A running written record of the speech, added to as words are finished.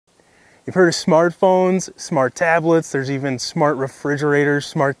You've heard of smartphones, smart tablets, there's even smart refrigerators,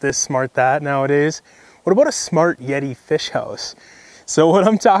 smart this, smart that nowadays. What about a smart Yetti fish house? So what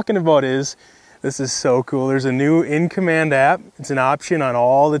I'm talking about is, this is so cool. There's a new in-command app. It's an option on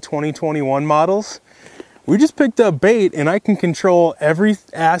all the 2021 models. We just picked up bait and I can control every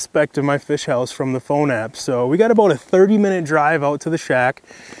aspect of my fish house from the phone app. So we got about a 30-minute drive out to the shack.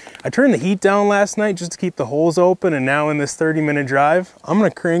 I turned the heat down last night just to keep the holes open, and now in this 30-minute drive, I'm gonna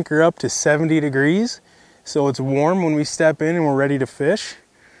crank her up to 70 degrees so it's warm when we step in and we're ready to fish.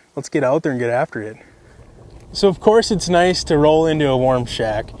 Let's get out there and get after it. So of course it's nice to roll into a warm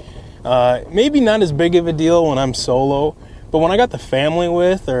shack. Maybe not as big of a deal when I'm solo, but when I got the family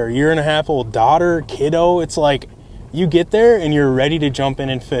with, or a 1.5-year-old daughter, kiddo, it's like you get there and you're ready to jump in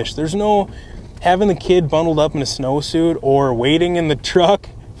and fish. There's no having the kid bundled up in a snowsuit or waiting in the truck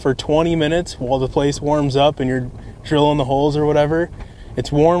for 20 minutes while the place warms up and you're drilling the holes or whatever.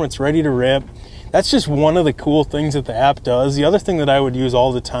 It's warm, it's ready to rip. That's just one of the cool things that the app does. The other thing that I would use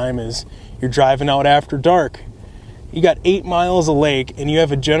all the time is you're driving out after dark. You got 8 miles of lake and you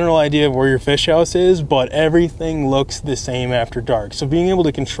have a general idea of where your fish house is, but everything looks the same after dark. So being able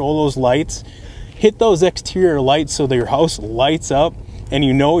to control those lights, hit those exterior lights so that your house lights up and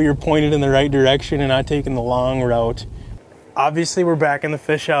you know you're pointed in the right direction and not taking the long route. Obviously we're back in the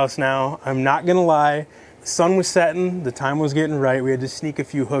fish house now. I'm not gonna lie, the sun was setting, the time was getting right. We had to sneak a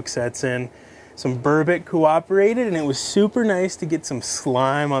few hook sets in. Some burbot cooperated and it was super nice to get some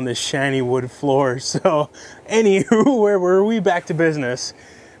slime on this shiny wood floor. So anywho, where were we? Back to business.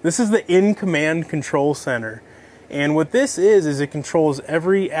 This is the in-command control center. And what this is it controls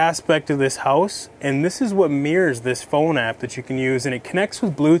every aspect of this house. And this is what mirrors this phone app that you can use. And it connects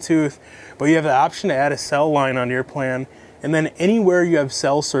with Bluetooth, but you have the option to add a cell line onto your plan. And then anywhere you have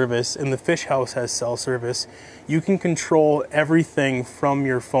cell service, and the fish house has cell service, you can control everything from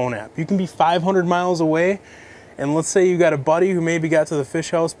your phone app. You can be 500 miles away, and let's say you got a buddy who maybe got to the fish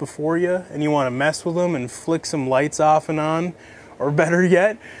house before you, and you want to mess with him and flick some lights off and on, or better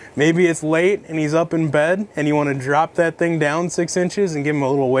yet, maybe it's late and he's up in bed, and you want to drop that thing down 6 inches and give him a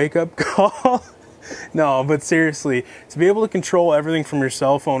little wake-up call. No, but seriously, to be able to control everything from your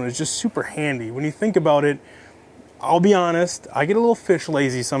cell phone is just super handy. When you think about it, I'll be honest, I get a little fish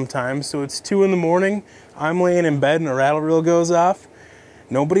lazy sometimes, so it's 2 in the morning, I'm laying in bed and a rattle reel goes off.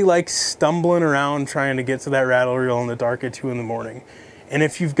 Nobody likes stumbling around trying to get to that rattle reel in the dark at 2 in the morning. And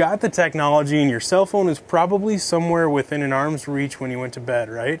if you've got the technology and your cell phone is probably somewhere within an arm's reach when you went to bed,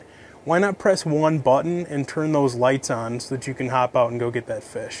 right? Why not press one button and turn those lights on so that you can hop out and go get that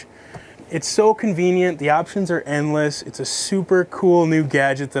fish? It's so convenient, the options are endless, it's a super cool new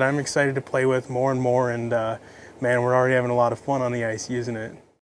gadget that I'm excited to play with more and more, and man, we're already having a lot of fun on the ice using it.